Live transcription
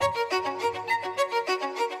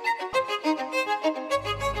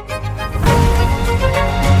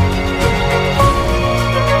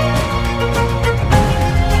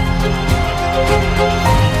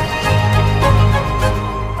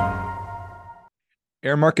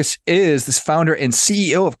Erin Marcus is this founder and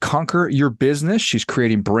CEO of Conquer Your Business. She's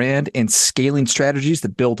creating brand and scaling strategies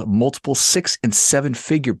that build multiple 6- and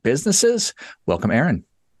 7-figure businesses. Welcome, Erin.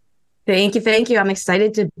 Thank you. Thank you. I'm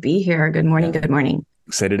excited to be here. Good morning. Good morning.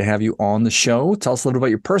 Excited to have you on the show. Tell us a little about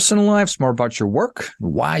your personal life, some more about your work,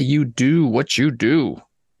 why you do what you do.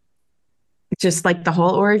 Just like the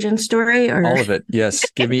whole origin story, or all of it. Yes.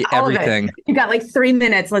 Give me all everything. of it. You got like 3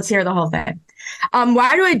 minutes. Let's hear the whole thing.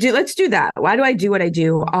 Let's do that. Why do I do what I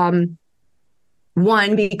do?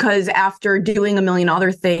 One, because after doing a million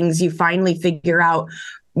other things, you finally figure out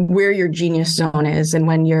where your genius zone is and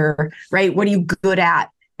when you're right. What are you good at?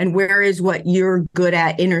 And where is what you're good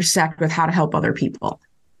at intersect with how to help other people,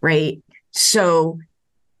 right? So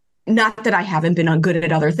not that I haven't been good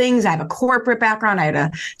at other things. I have a corporate background. I had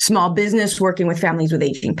a small business working with families with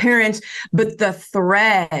aging parents, but the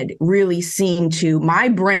thread really seemed to, my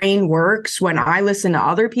brain works when I listen to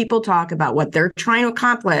other people talk about what they're trying to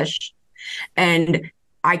accomplish, and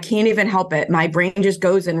I can't even help it. My brain just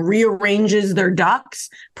goes and rearranges their ducks,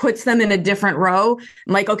 puts them in a different row.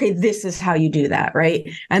 I'm like, okay, this is how you do that, right?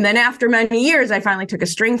 And then after many years, I finally took a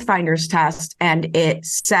Strength Finders test, and it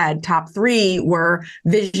said top 3 were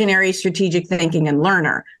visionary, strategic thinking, and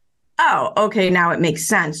learner. Oh, okay, now it makes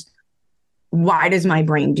sense. Why does my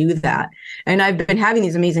brain do that? And I've been having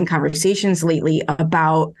these amazing conversations lately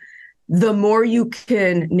about the more you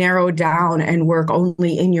can narrow down and work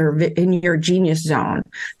only in your genius zone,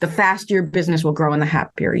 the faster your business will grow and the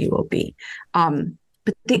happier you will be.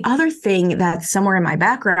 But the other thing that's somewhere in my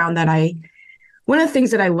background one of the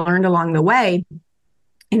things that I learned along the way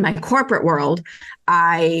in my corporate world,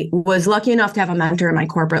 I was lucky enough to have a mentor in my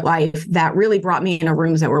corporate life that really brought me into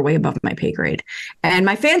rooms that were way above my pay grade. And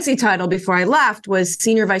my fancy title before I left was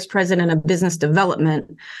Senior Vice President of Business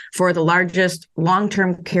Development for the largest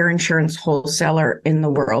long-term care insurance wholesaler in the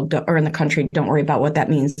world or in the country. Don't worry about what that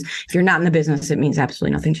means. If you're not in the business, it means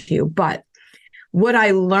absolutely nothing to you. But what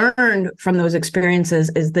I learned from those experiences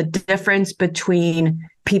is the difference between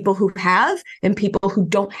people who have and people who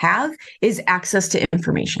don't have is access to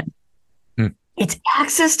information. It's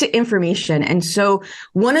access to information. And so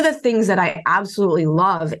one of the things that I absolutely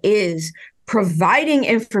love is providing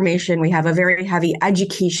information. We have a very heavy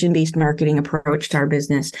education-based marketing approach to our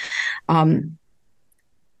business.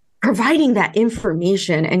 Providing that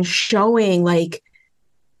information and showing like,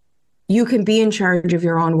 you can be in charge of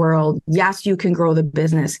your own world. Yes, you can grow the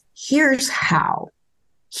business. Here's how.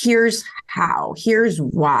 Here's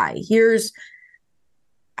why. Here's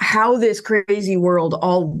how this crazy world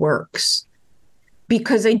all works.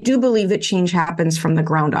 Because I do believe that change happens from the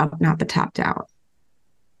ground up, not the top down.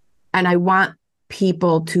 And I want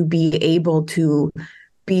people to be able to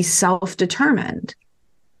be self-determined.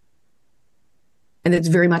 And it's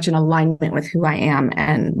very much in alignment with who I am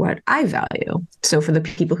and what I value. So for the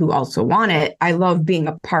people who also want it, I love being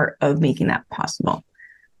a part of making that possible.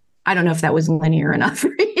 I don't know if that was linear enough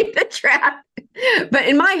for you to track, but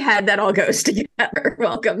in my head, that all goes together.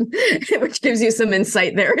 Welcome, which gives you some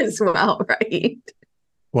insight there as well, right?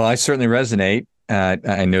 Well, I certainly resonate.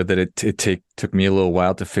 I know that it took me a little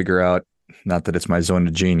while to figure out, not that it's my zone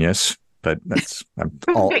of genius, but that's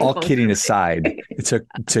all kidding aside. It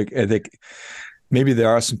took, I think, maybe there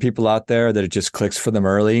are some people out there that it just clicks for them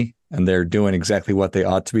early and they're doing exactly what they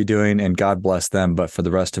ought to be doing, and God bless them. But for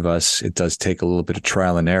the rest of us, it does take a little bit of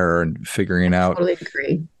trial and error and figuring out totally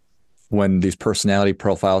agree. When these personality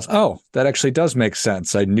profiles, that actually does make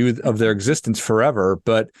sense. I knew of their existence forever,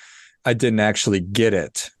 but I didn't actually get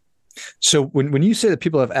it. So when you say that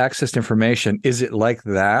people have access to information, is it like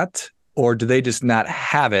that? Or do they just not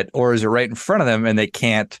have it? Or is it right in front of them and they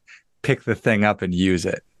can't pick the thing up and use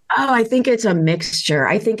it? Oh, I think it's a mixture.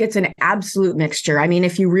 I think it's an absolute mixture. I mean,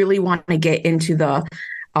 if you really want to get into the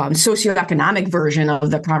socioeconomic version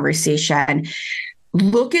of the conversation,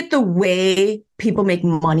 look at the way people make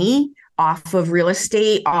money off of real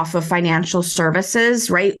estate, off of financial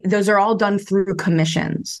services, right? Those are all done through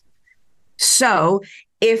commissions. So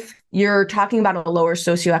if you're talking about a lower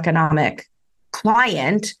socioeconomic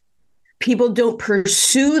client, people don't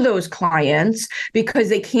pursue those clients because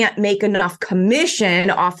they can't make enough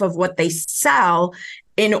commission off of what they sell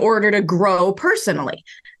in order to grow personally.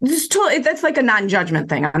 That's like a non-judgment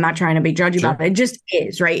thing. I'm not trying to be judgy about it. It just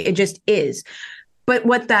is, right? It just is. But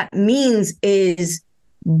what that means is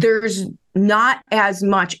there's not as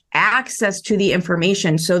much access to the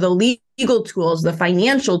information. So the legal tools, the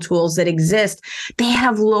financial tools that exist, they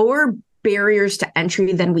have lower barriers to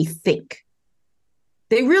entry than we think.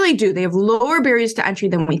 They really do. They have lower barriers to entry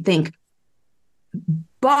than we think.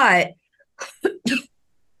 But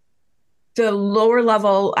the lower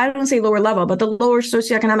level, I don't say lower level, but the lower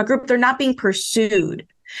socioeconomic group, they're not being pursued.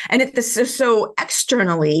 And so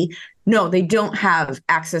externally, no, they don't have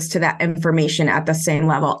access to that information at the same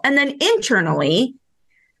level. And then internally,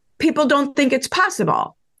 people don't think it's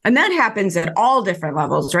possible. And that happens at all different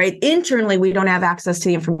levels, right? Internally, we don't have access to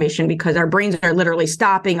the information because our brains are literally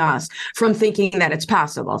stopping us from thinking that it's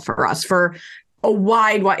possible for us for a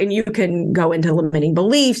wide, and you can go into limiting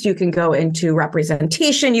beliefs, you can go into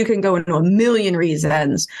representation, you can go into a million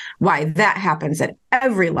reasons why that happens at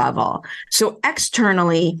every level. So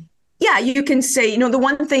externally, yeah, you can say, the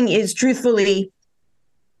one thing is, truthfully,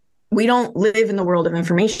 we don't live in the world of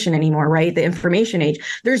information anymore, right? The information age.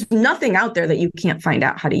 There's nothing out there that you can't find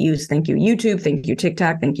out how to use. Thank you, YouTube. Thank you,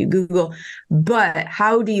 TikTok. Thank you, Google. But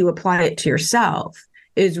how do you apply it to yourself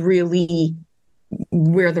is really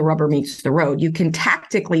where the rubber meets the road. You can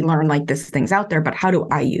tactically learn like this thing's out there, but how do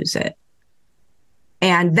I use it?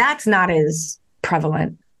 And that's not as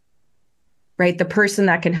prevalent, right? The person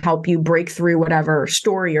that can help you break through whatever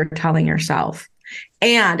story you're telling yourself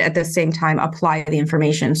and at the same time apply the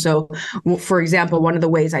information. So, for example, one of the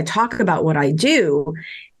ways I talk about what I do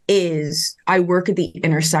is I work at the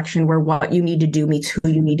intersection where what you need to do meets who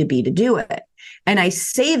you need to be to do it. And I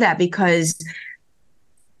say that because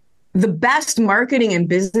the best marketing and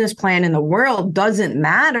business plan in the world doesn't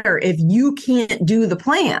matter if you can't do the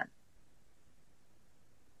plan.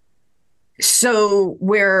 So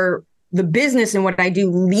where the business and what I do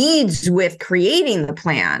leads with creating the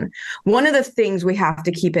plan, one of the things we have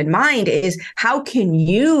to keep in mind is how can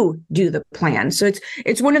you do the plan? So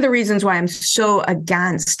it's one of the reasons why I'm so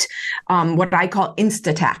against what I call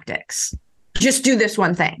insta tactics. Just do this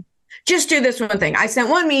one thing. Just do this one thing. I sent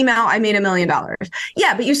one email, I made $1 million.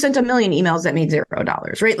 Yeah, but you sent 1 million emails that made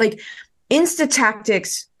 $0, right? Like insta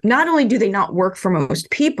tactics, not only do they not work for most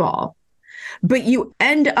people, but you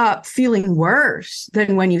end up feeling worse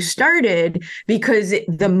than when you started because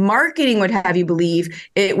the marketing would have you believe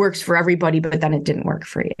it works for everybody, but then it didn't work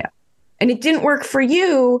for you. And it didn't work for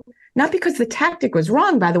you, not because the tactic was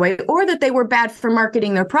wrong, by the way, or that they were bad for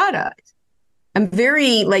marketing their product. I'm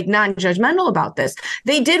very non-judgmental about this.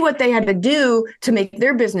 They did what they had to do to make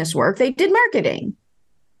their business work. They did marketing,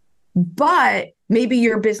 but maybe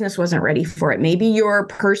your business wasn't ready for it. Maybe your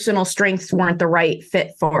personal strengths weren't the right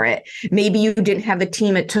fit for it. Maybe you didn't have the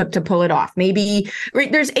team it took to pull it off. Maybe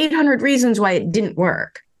there's 800 reasons why it didn't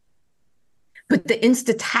work. But the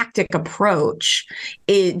insta tactic approach,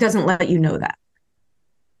 it doesn't let you know that.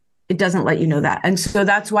 It doesn't let you know that. And so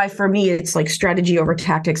that's why for me, it's like strategy over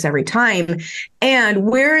tactics every time. And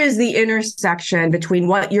where is the intersection between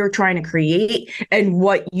what you're trying to create and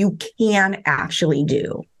what you can actually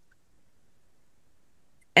do?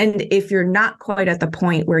 And if you're not quite at the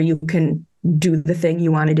point where you can do the thing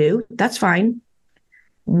you want to do, that's fine.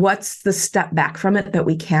 What's the step back from it that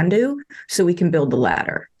we can do so we can build the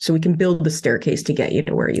ladder, so we can build the staircase to get you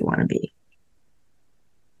to where you want to be?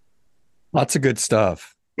 Lots of good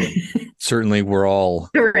stuff. Certainly, we're all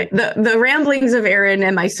the ramblings of Erin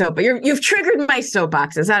and my soap. You've triggered my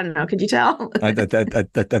soapboxes. I don't know. Could you tell? I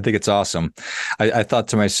think it's awesome. I thought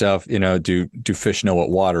to myself, do fish know what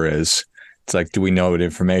water is? It's like, do we know what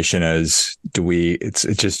information is? It's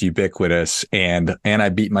just ubiquitous. And I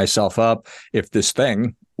beat myself up if this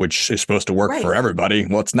thing, which is supposed to work for everybody,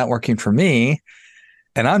 well, it's not working for me.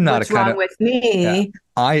 And I'm not What's wrong with me?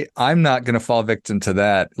 Yeah, I'm not going to fall victim to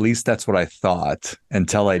that. At least that's what I thought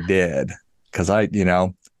until I did. Because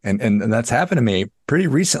and that's happened to me pretty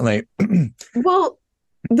recently. Well,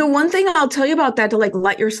 the one thing I'll tell you about that to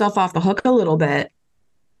let yourself off the hook a little bit,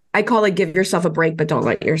 I call it give yourself a break, but don't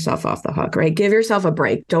let yourself off the hook, right? Give yourself a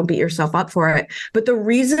break. Don't beat yourself up for it. But the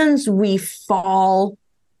reasons we fall,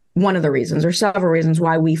 one of the reasons or several reasons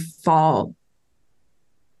why we fall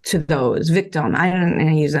to those victim, I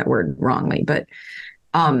don't use that word wrongly, but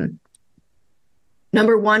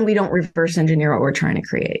number one, we don't reverse engineer what we're trying to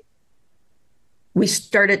create. We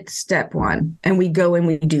start at step one and we go and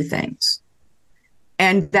we do things.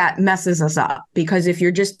 And that messes us up because if you're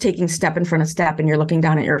just taking step in front of step and you're looking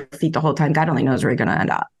down at your feet the whole time, God only knows where you're going to end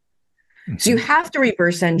up. Mm-hmm. So you have to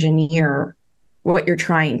reverse engineer what you're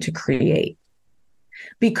trying to create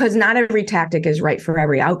because not every tactic is right for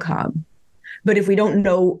every outcome. But if we don't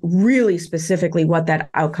know really specifically what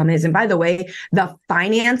that outcome is, and by the way, the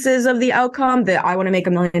finances of the outcome, that I want to make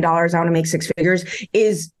 $1 million, I want to make 6 figures,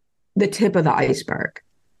 is the tip of the iceberg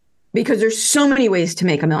because there's so many ways to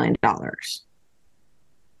make $1 million.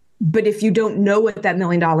 But if you don't know what that $1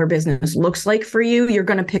 million business looks like for you, you're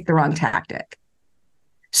going to pick the wrong tactic.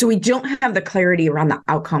 So we don't have the clarity around the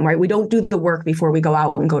outcome, right? We don't do the work before we go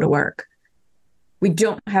out and go to work. We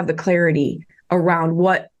don't have the clarity around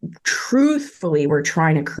what truthfully we're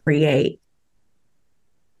trying to create.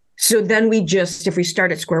 So then if we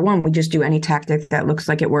start at square one, we just do any tactic that looks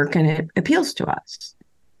like it works and it appeals to us.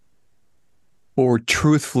 What we're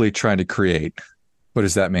truthfully trying to create. What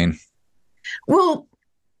does that mean? Well,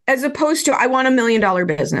 as opposed to, I want $1 million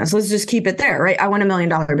business. Let's just keep it there, right? I want $1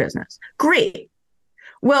 million business. Great.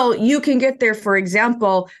 Well, you can get there, for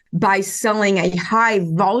example, by selling a high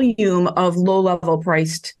volume of low-level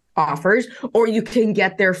priced offers, or you can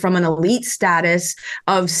get there from an elite status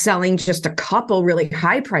of selling just a couple really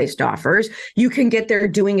high-priced offers. You can get there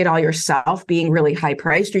doing it all yourself, being really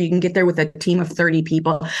high-priced, or you can get there with a team of 30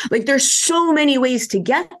 people. Like, there's so many ways to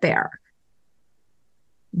get there.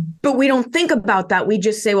 But we don't think about that. We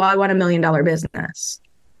just say, well, I want $1 million business.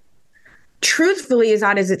 Truthfully, as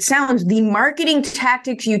odd as it sounds, the marketing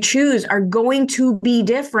tactics you choose are going to be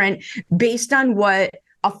different based on what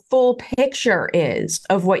a full picture is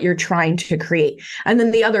of what you're trying to create. And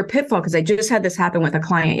then the other pitfall, because I just had this happen with a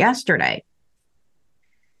client yesterday,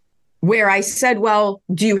 where I said, well,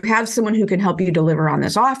 do you have someone who can help you deliver on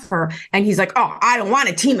this offer? And he's like, oh, I don't want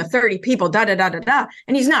a team of 30 people, da, da, da, da, da.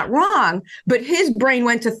 And he's not wrong, but his brain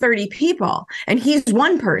went to 30 people and he's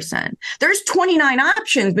one person. There's 29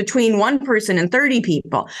 options between one person and 30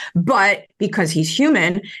 people. But because he's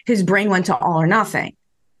human, his brain went to all or nothing.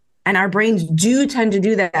 And our brains do tend to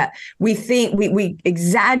do that. We think we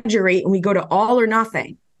exaggerate and we go to all or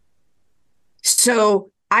nothing. So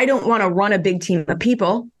I don't want to run a big team of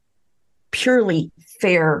people. Purely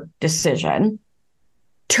fair decision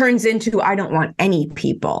turns into, I don't want any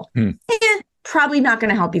people. Probably not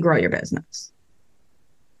going to help you grow your business.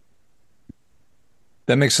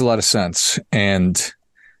 That makes a lot of sense. And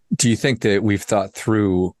do you think that we've thought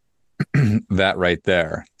through that right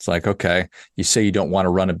there? It's like, okay, you say you don't want to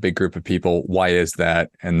run a big group of people. Why is that?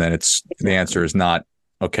 And then the answer is not,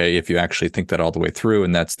 okay, if you actually think that all the way through,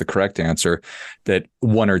 and that's the correct answer, that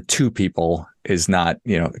one or two people is not,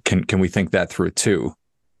 can we think that through too?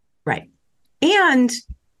 Right. And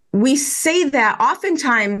we say that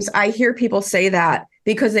oftentimes I hear people say that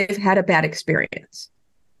because they've had a bad experience.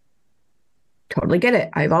 Totally get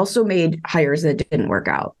it. I've also made hires that didn't work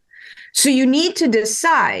out. So you need to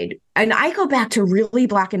decide, and I go back to really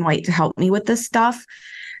black and white to help me with this stuff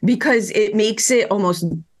because it makes it almost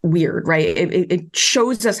weird, right? It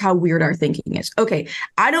shows us how weird our thinking is. Okay,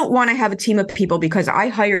 I don't want to have a team of people because I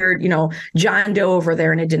hired, John Doe over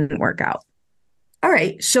there and it didn't work out. All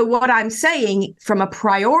right. So what I'm saying from a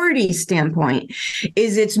priority standpoint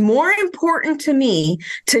is it's more important to me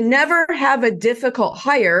to never have a difficult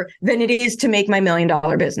hire than it is to make my $1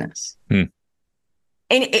 million business. And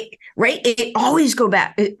it always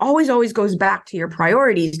goes back to your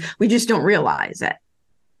priorities. We just don't realize it.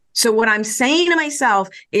 So what I'm saying to myself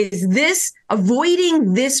is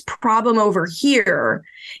avoiding this problem over here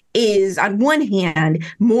is, on one hand,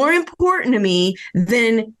 more important to me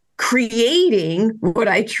than creating what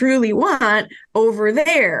I truly want over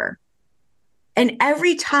there. And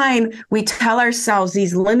every time we tell ourselves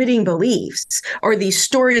these limiting beliefs or these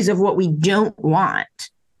stories of what we don't want,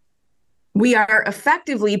 we are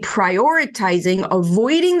effectively prioritizing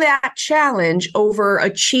avoiding that challenge over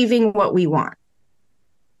achieving what we want.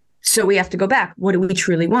 So we have to go back. What do we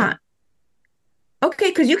truly want?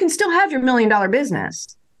 Okay, because you can still have your $1 million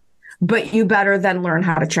business, but you better then learn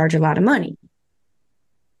how to charge a lot of money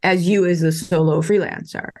as a solo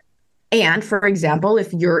freelancer. And for example,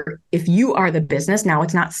 if you are the business, now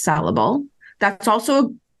it's not sellable. That's also a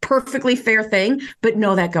perfectly fair thing, but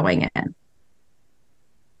know that going in.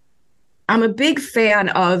 I'm a big fan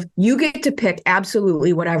of you get to pick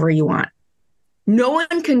absolutely whatever you want. No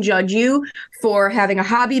one can judge you for having a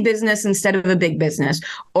hobby business instead of a big business,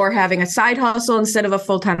 or having a side hustle instead of a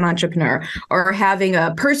full-time entrepreneur, or having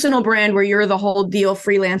a personal brand where you're the whole deal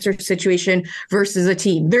freelancer situation versus a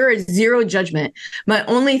team. There is zero judgment. My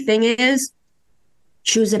only thing is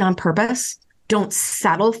choose it on purpose. Don't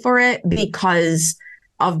settle for it because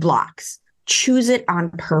of blocks. Choose it on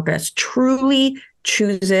purpose. Truly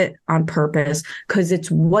choose it on purpose because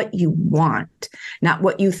it's what you want, not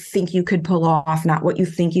what you think you could pull off, not what you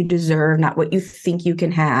think you deserve, not what you think you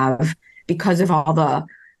can have because of all the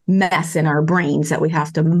mess in our brains that we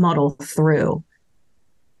have to muddle through.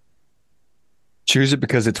 Choose it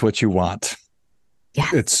because it's what you want. Yeah.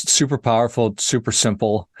 It's super powerful, super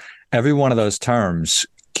simple. Every one of those terms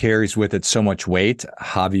carries with it so much weight: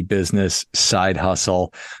 hobby business, side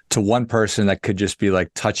hustle. To one person, that could just be like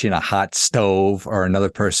touching a hot stove, or another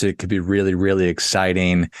person, it could be really, really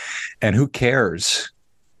exciting. And who cares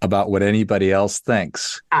about what anybody else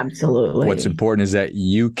thinks? Absolutely. What's important is that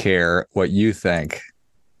you care what you think.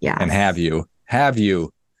 Yeah. And have you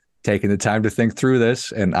taken the time to think through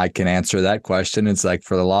this, and I can answer that question. It's like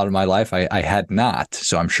for a lot of my life, I had not.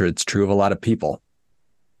 So I'm sure it's true of a lot of people.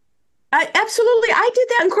 Absolutely. I did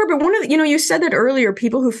that in corporate. One of the, you said that earlier,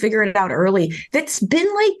 people who figure it out early, that's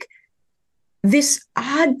been like this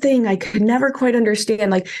odd thing I could never quite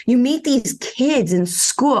understand. Like you meet these kids in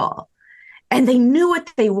school and they knew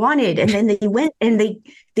what they wanted. And then they went and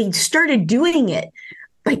they started doing it.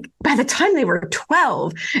 Like by the time they were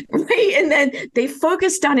 12, right? And then they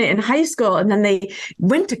focused on it in high school and then they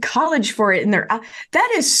went to college for it. And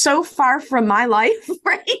that is so far from my life,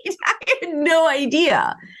 right? I had no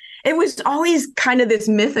idea. It was always kind of this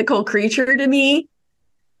mythical creature to me.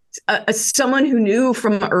 Someone who knew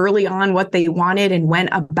from early on what they wanted and went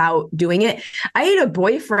about doing it. I had a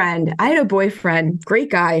boyfriend,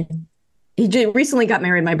 great guy. He recently got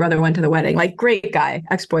married. My brother went to the wedding, like great guy,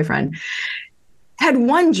 ex-boyfriend. Had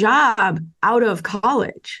one job out of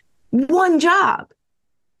college, one job.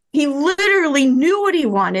 He literally knew what he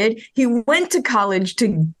wanted. He went to college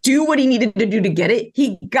to do what he needed to do to get it.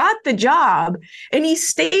 He got the job and he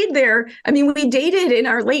stayed there. I mean, we dated in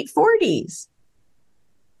our late 40s.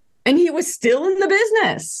 And he was still in the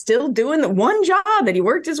business, still doing the one job that he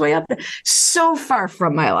worked his way up. So far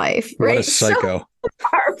from my life, right? What a psycho. So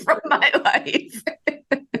far from my life.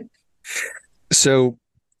 So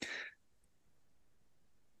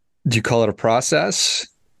do you call it a process?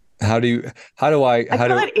 How do I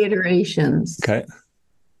call it iterations. Okay.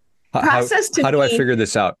 How do I figure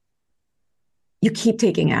this out? You keep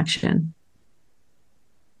taking action.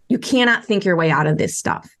 You cannot think your way out of this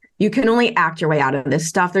stuff. You can only act your way out of this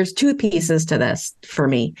stuff. There's two pieces to this for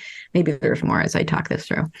me. Maybe there's more as I talk this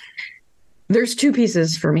through. There's two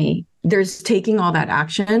pieces for me. There's taking all that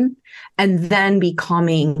action and then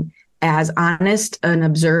becoming as honest an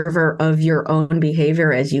observer of your own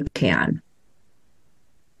behavior as you can.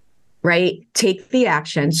 Right? Take the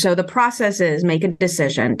action. So the process is make a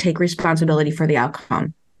decision, take responsibility for the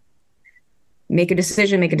outcome. Make a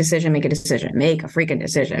decision, make a decision, make a decision, make a freaking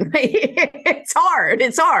decision. Right? It's hard.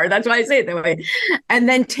 It's hard. That's why I say it that way. And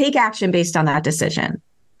then take action based on that decision.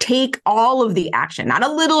 Take all of the action, not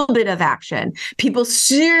a little bit of action. People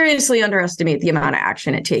seriously underestimate the amount of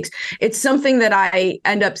action it takes. It's something that I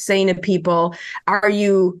end up saying to people,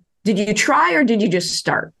 did you try or did you just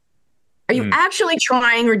start? Are you actually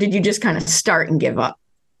trying or did you just kind of start and give up?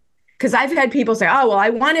 Because I've had people say, oh, well, I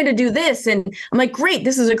wanted to do this. And I'm like, great,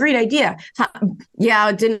 this is a great idea. Yeah,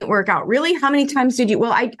 it didn't work out. Really? How many times did you?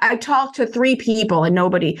 Well, I talked to 3 people and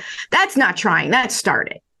nobody. That's not trying. That's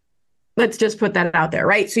starting. Let's just put that out there,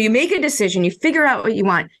 right? So you make a decision, you figure out what you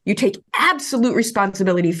want, you take absolute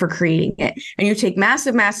responsibility for creating it, and you take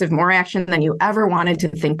massive, massive more action than you ever wanted to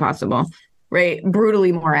think possible, right?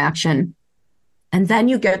 Brutally more action. And then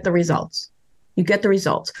you get the results. You get the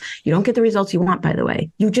results. You don't get the results you want, by the way.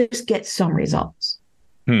 You just get some results.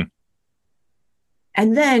 And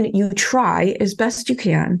then you try as best you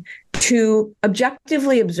can to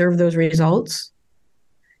objectively observe those results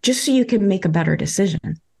just so you can make a better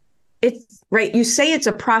decision. It's right. You say it's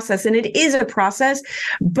a process, and it is a process.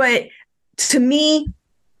 But to me,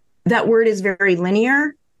 that word is very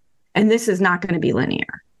linear, and this is not going to be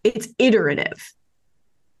linear. It's iterative.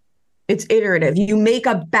 It's iterative. You make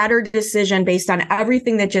a better decision based on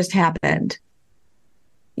everything that just happened.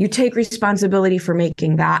 You take responsibility for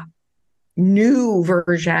making that new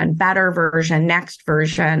version, better version, next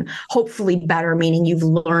version, hopefully better, meaning you've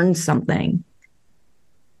learned something.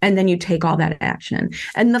 And then you take all that action.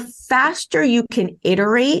 And the faster you can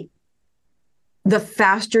iterate, the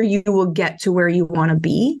faster you will get to where you want to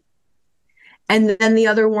be. And then the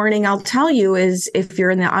other warning I'll tell you is if you're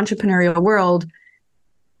in the entrepreneurial world,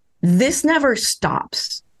 this never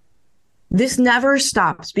stops. This never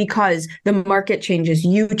stops because the market changes,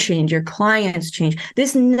 you change, your clients change.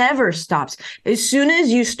 This never stops. As soon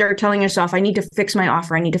as you start telling yourself, I need to fix my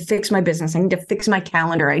offer, I need to fix my business, I need to fix my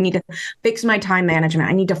calendar, I need to fix my time management,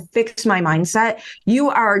 I need to fix my mindset, you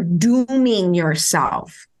are dooming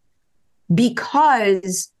yourself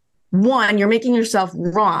because, one, you're making yourself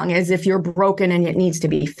wrong as if you're broken and it needs to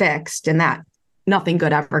be fixed, and that nothing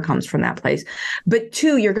good ever comes from that place. But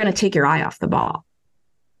 2, you're going to take your eye off the ball.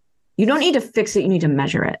 You don't need to fix it. You need to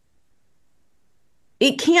measure it.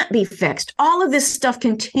 It can't be fixed. All of this stuff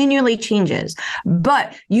continually changes,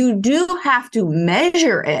 but you do have to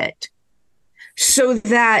measure it so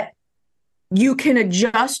that you can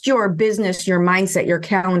adjust your business, your mindset, your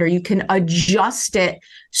calendar. You can adjust it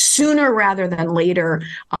sooner rather than later,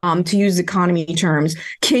 to use economy terms.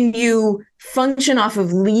 Can you function off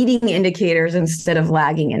of leading indicators instead of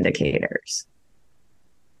lagging indicators?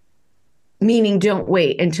 Meaning don't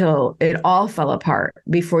wait until it all fell apart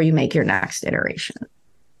before you make your next iteration.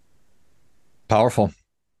 Powerful.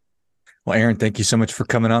 Well, Erin, thank you so much for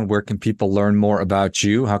coming on. Where can people learn more about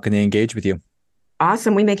you? How can they engage with you?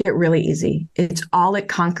 Awesome. We make it really easy. It's all at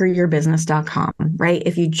conqueryourbusiness.com, right?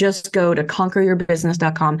 If you just go to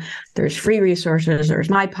conqueryourbusiness.com, there's free resources. There's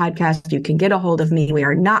my podcast. You can get a hold of me. We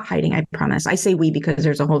are not hiding, I promise. I say we because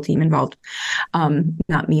there's a whole team involved,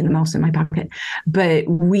 not me and the mouse in my pocket, but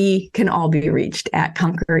we can all be reached at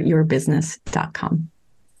conqueryourbusiness.com.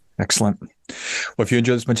 Excellent. Well, if you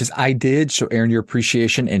enjoyed as much as I did, show Erin your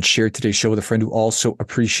appreciation and share today's show with a friend who also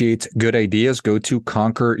appreciates good ideas. Go to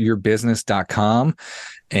conqueryourbusiness.com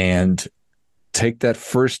and make that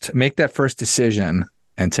first decision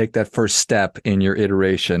and take that first step in your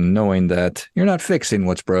iteration, knowing that you're not fixing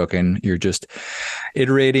what's broken. You're just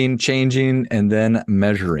iterating, changing, and then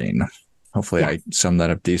measuring. Hopefully I summed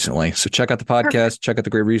that up decently. So check out the podcast, Perfect. Check out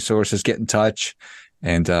the great resources, get in touch.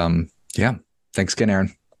 And thanks again,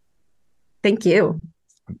 Erin. Thank you.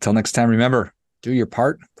 Until next time, remember, do your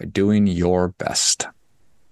part by doing your best.